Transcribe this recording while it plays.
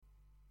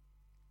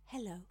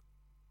Hello,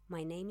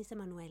 my name is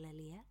Emanuela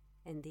Lia,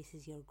 and this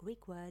is your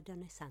Greek word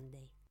on a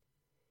Sunday.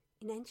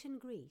 In ancient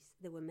Greece,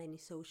 there were many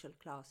social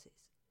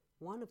classes.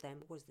 One of them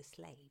was the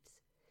slaves.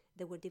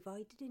 They were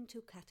divided in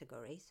two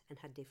categories and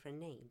had different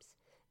names,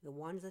 the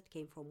ones that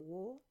came from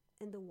war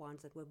and the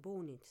ones that were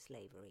born into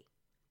slavery.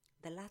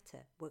 The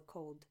latter were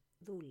called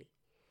douli.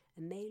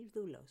 A male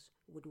doulos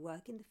would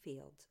work in the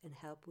fields and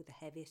help with the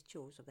heaviest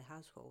chores of the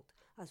household,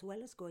 as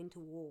well as going to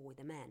war with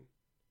the men.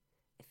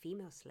 A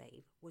female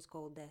slave was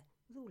called the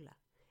doula,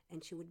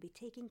 and she would be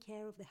taking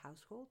care of the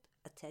household,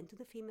 attend to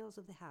the females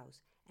of the house,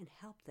 and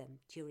help them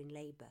during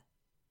labor.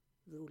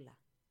 Doula.